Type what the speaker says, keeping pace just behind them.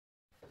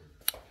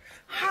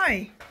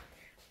Hi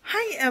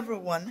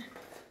everyone.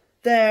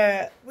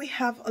 We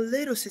have a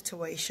little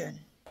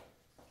situation.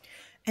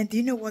 And do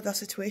you know what that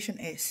situation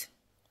is?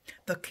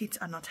 The kids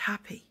are not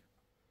happy.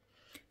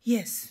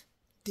 Yes,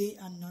 they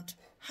are not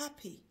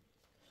happy.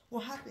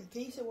 What happened?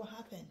 Can you say what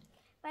happened?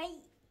 Right.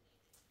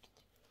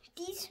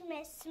 This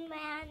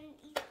man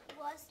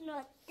was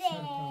not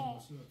there.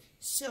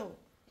 So,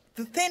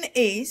 the thing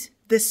is,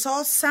 they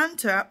saw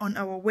Santa on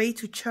our way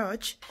to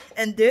church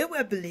and they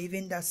were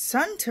believing that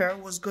Santa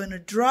was going to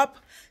drop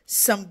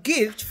some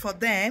gift for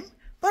them.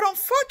 But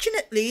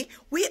unfortunately,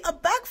 we are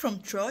back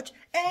from church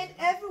and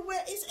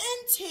everywhere is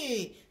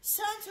empty.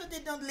 Santa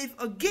did not leave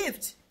a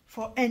gift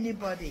for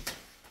anybody.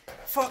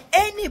 For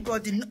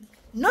anybody,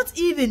 not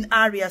even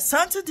Aria.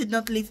 Santa did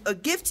not leave a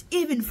gift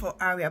even for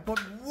Aria. But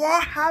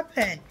what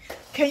happened?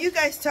 Can you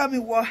guys tell me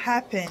what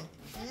happened?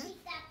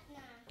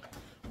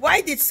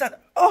 Why did Santa...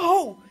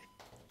 Oh,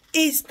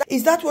 is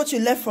that what you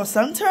left for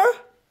Santa?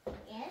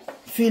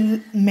 Yes.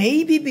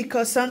 Maybe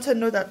because Santa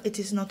know that it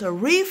is not a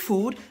real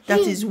food. That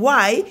is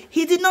why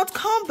he did not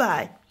come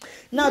by.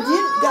 Now, do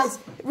you guys...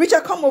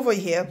 Richard, come over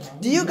here.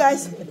 Do you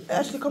guys...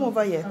 Actually, come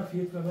over here.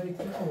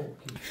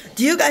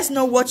 Do you guys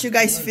know what you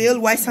guys feel?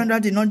 Why Santa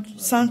did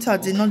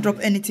not drop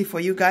anything for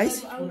you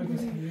guys?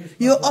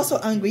 You're also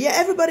angry. Yeah,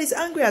 everybody's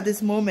angry at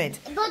this moment.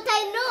 But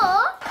I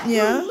know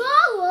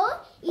tomorrow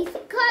is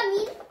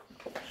coming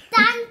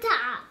Santa.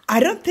 I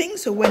don't think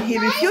so. When he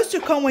refused to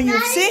come when you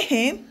see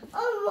him.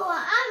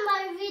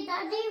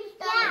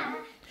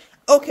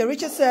 Okay,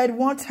 Richard said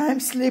one time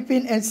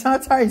sleeping and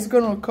Santa is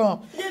going to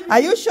come. Are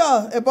you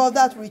sure about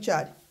that,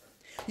 Richard?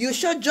 You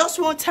sure just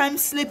one time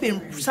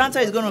sleeping Santa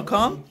is going to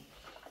come?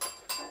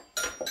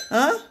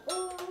 Huh?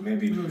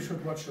 Maybe we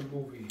should watch a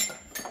movie.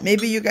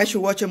 Maybe you guys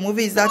should watch a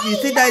movie. Is that, you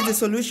think that is the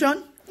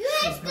solution?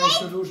 It's my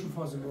solution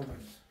for the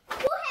moment.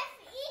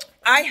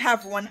 I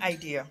have one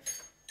idea.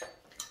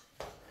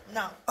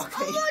 Now,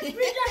 okay.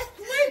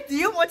 Do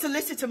you want to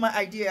listen to my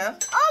idea?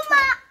 Oh,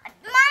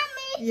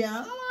 Mommy.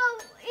 Yeah.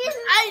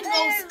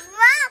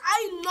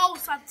 I know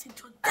something.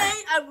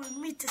 Today I will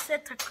meet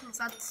Santa Claus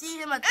and see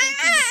him and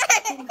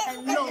take him.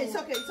 I know. It's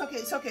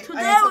okay.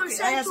 Today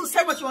Aya,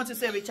 say what you want to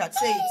say, Richard.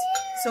 Say it.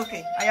 It's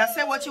okay. Aya,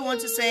 say what you want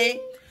to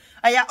say.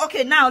 Aya,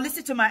 okay, now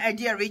listen to my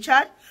idea,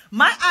 Richard.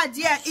 My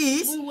idea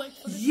is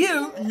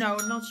no,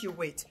 not you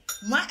wait.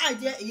 My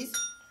idea is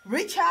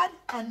Richard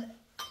and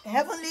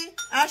Heavenly,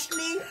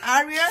 Ashley,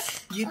 Aria,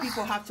 you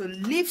people have to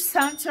leave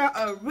Santa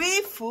a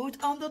real food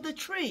under the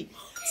tree.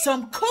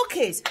 Some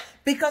cookies.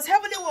 Because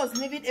Heavenly was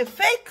leaving a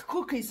fake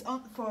cookies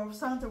for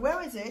Santa.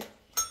 Where is it?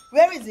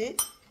 Where is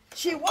it?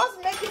 She was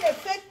making a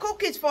fake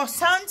cookies for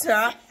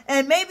Santa.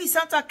 And maybe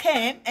Santa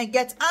came and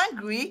get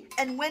angry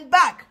and went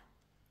back.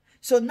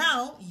 So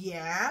now,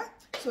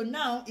 So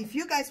now, if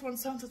you guys want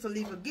Santa to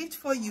leave a gift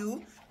for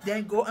you,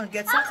 then go and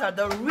get Santa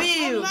the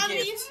real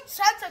gift.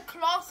 Santa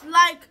Claus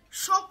like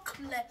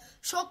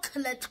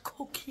chocolate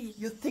cookie.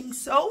 You think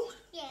so?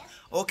 Yes.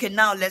 Okay,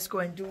 now let's go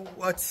and do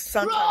what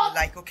Santa would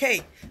like.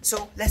 Okay,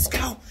 so let's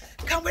go.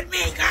 Come with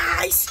me,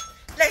 guys.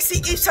 Let's see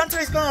if Santa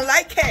is gonna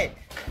like it.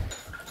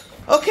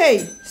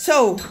 Okay,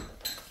 so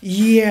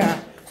yeah,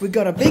 we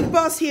got a big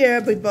box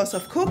here, big box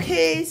of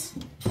cookies.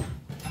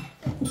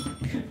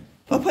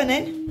 Open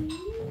it.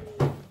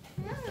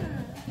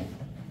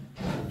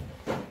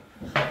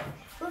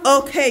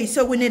 Okay,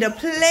 so we need a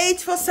plate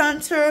for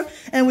Santa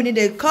and we need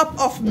a cup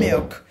of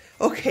milk.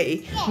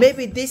 Okay,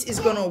 maybe this is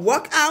gonna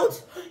work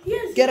out.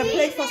 Get a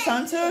plate for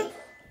Santa.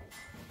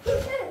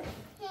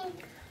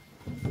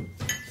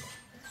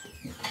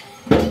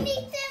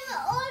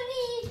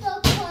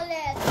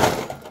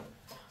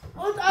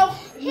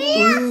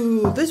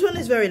 Ooh, this one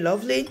is very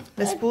lovely.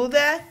 Let's pull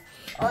that.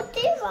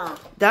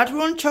 That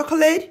one,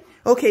 chocolate.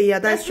 Okay, yeah,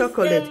 that's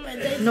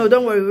chocolate. No,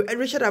 don't worry.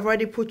 Richard, I've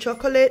already put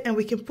chocolate and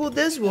we can put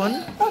this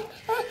one.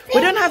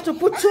 We don't have to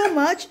put too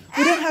much.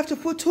 We don't have to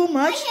put too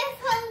much.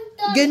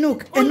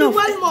 Genuk, enough.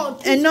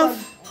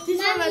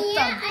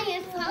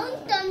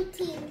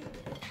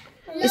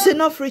 It's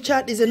enough,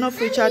 Richard. It's enough,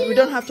 Richard. We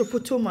don't have to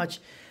put too much.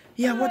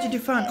 Yeah, what did you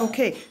find?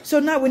 Okay, so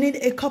now we need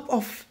a cup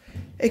of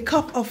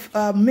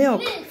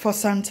milk for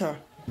Santa.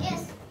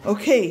 Yes.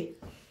 Okay.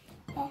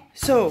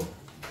 So,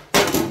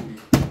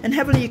 and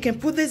Heavenly, you can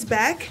put this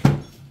back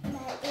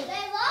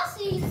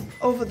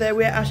over there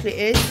where Ashley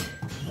is.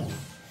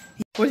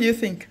 What do you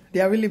think?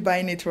 They are really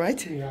buying it,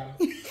 right? Yeah.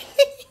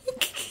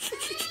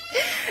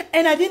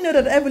 And I didn't know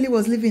that Emily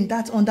was leaving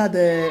that under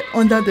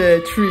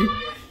the tree.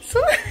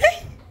 So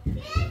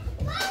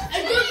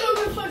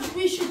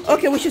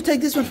okay, we should take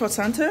this one for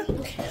Santa.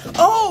 Okay.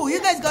 Oh, you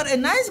guys got a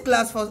nice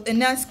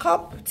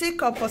tea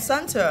cup for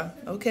Santa.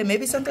 Okay,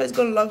 maybe Santa is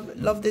gonna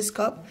love this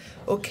cup.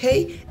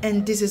 Okay,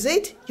 and this is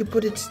it. You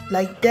put it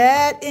like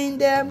that in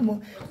there.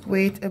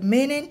 Wait a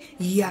minute.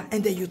 Yeah,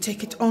 and then you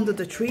take it under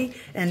the tree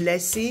and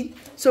let's see.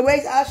 So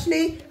where's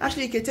Ashley?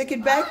 Ashley, you can take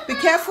it back. Be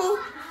careful.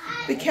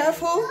 Be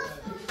careful.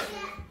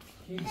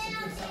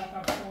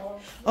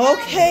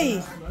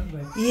 Okay.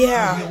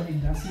 Yeah.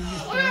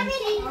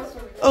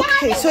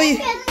 Okay, so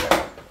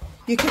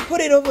you can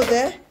put it over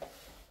there.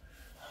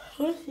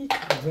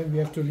 Then we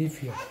have to leave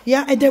here.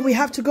 Yeah, and then we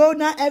have to go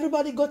now.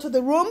 Everybody go to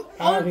the room.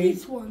 Ari,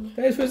 This one.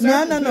 that is for No,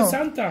 Santa. no, no.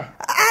 Santa.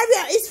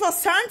 Aria, it's for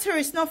Santa.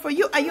 It's not for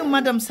you. Are you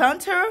Madam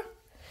Santa?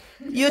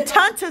 You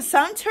Tante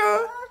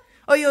Santa?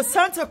 Or your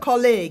Santa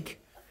colleague?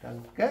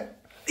 Okay.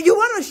 You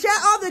want to share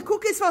all the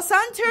cookies for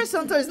Santa?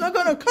 Santa is not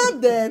going to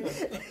come then.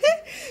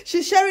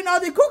 She's sharing all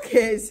the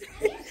cookies.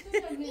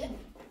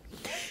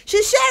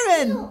 She's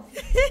sharing.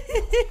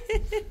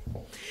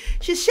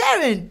 She's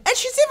sharing. And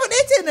she's even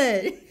eating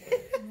it.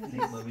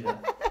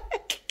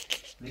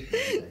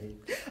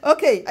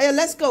 Okay,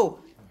 let's go.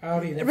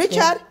 Ari, let's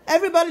Richard, go.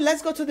 everybody,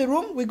 let's go to the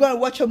room. We're going to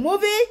watch a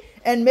movie.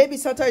 And maybe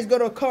Santa is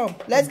going to come.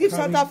 Let's give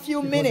Ari, Santa a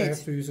few because I minutes.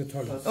 have to use the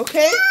toilet.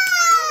 Okay?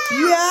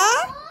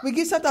 Yeah? We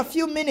give Santa a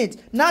few minutes.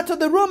 Now to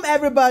the room,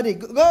 everybody.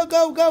 Go,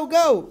 go, go,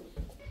 go.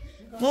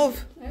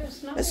 Move.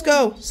 Let's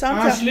go.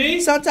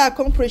 Ashley? Santa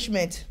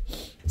accomplishment.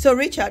 So,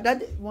 Richard,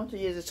 Dad want to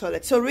use the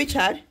toilet. So,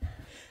 Richard,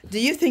 do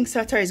you think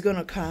Santa is going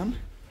to come?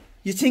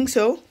 You think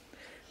so?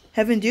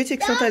 Heaven, do you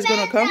think Santa is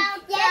going to come?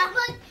 Yeah,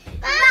 but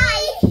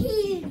I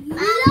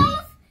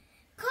love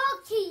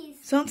cookies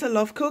Santa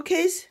love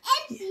cookies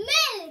and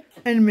milk.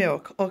 and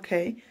milk.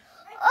 Okay.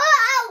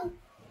 Oh,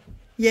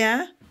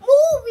 Yeah?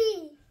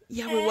 movie.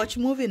 Yeah, we watch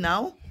movie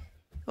now.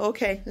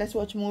 Okay, let's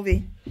watch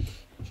movie.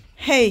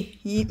 Hey,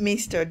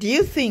 mister, do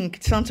you think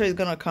Santa is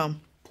gonna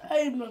come?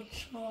 I'm not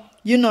sure.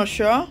 You're not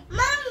sure? Mommy.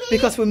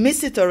 Because we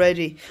missed it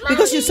already.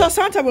 Because you saw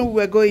Santa when we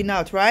were going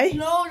out, right?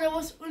 No, there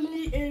was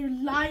only a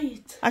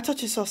light. I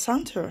thought you saw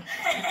Santa.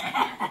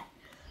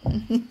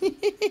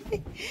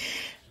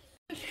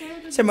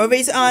 So movie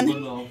is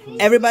on.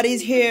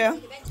 Everybody's here,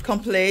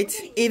 complete.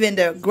 Even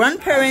the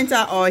grandparents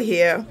are all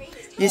here.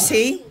 You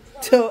see?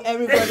 So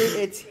everybody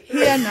is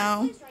here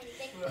now.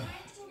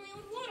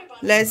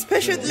 Let's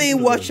patiently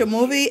watch a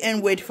movie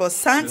and wait for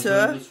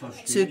Santa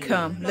to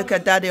come. Look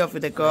at Daddy of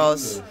the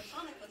girls.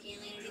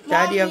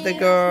 Daddy of the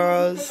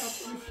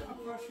girls.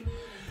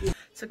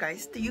 So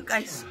guys, do you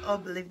guys all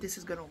believe this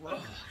is gonna work?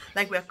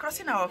 Like, we're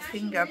crossing our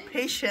finger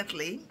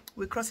patiently.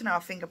 We're crossing our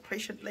finger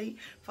patiently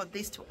for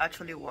this to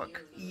actually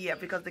work. Yeah,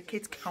 because the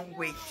kids can't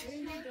wait.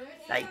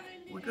 Like,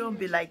 we're gonna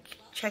be like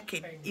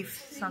checking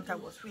if Santa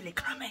was really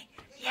coming.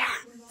 Yeah,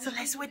 so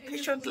let's wait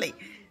patiently.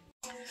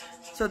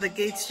 So the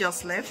gates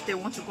just left. They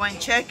want to go and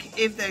check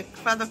if the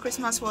Father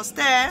Christmas was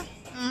there.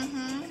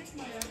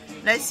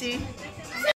 Let's see.